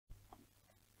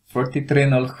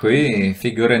4307.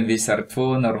 Figuren visar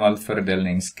två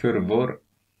normalfördelningskurvor.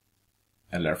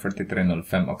 Eller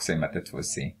 4305 också i matte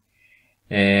 2C.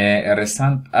 Är det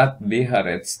sant att B har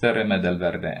ett större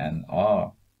medelvärde än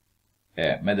A?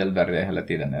 Medelvärde hela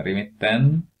tiden är i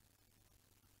mitten.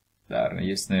 Där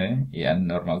just nu i en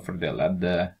normalfördelad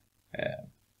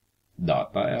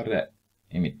data är det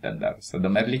i mitten där. Så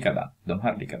de är likadant. De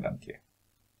har likadant ju.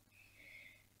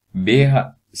 B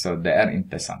har, så det är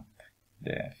inte sant.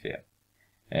 Det är fel.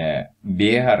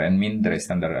 B har en mindre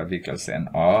standardavvikelse än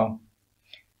A.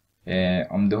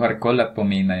 Om du har kollat på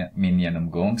min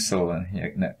genomgång så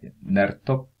när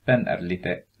toppen är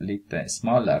lite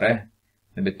smalare,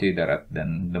 det betyder att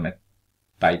de är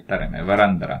tajtare med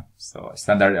varandra. Så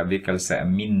standardavvikelse är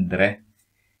mindre.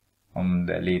 Om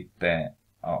det är lite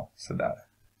sådär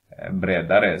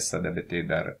bredare, så det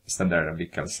betyder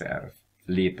standardavvikelse är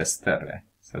lite större.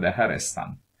 Så det här är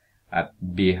sant. Att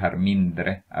B har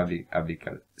mindre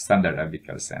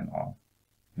standardavvikelse än A.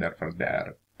 Därför det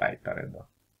är tajtare då.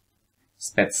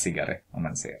 Spetsigare om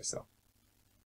man säger så.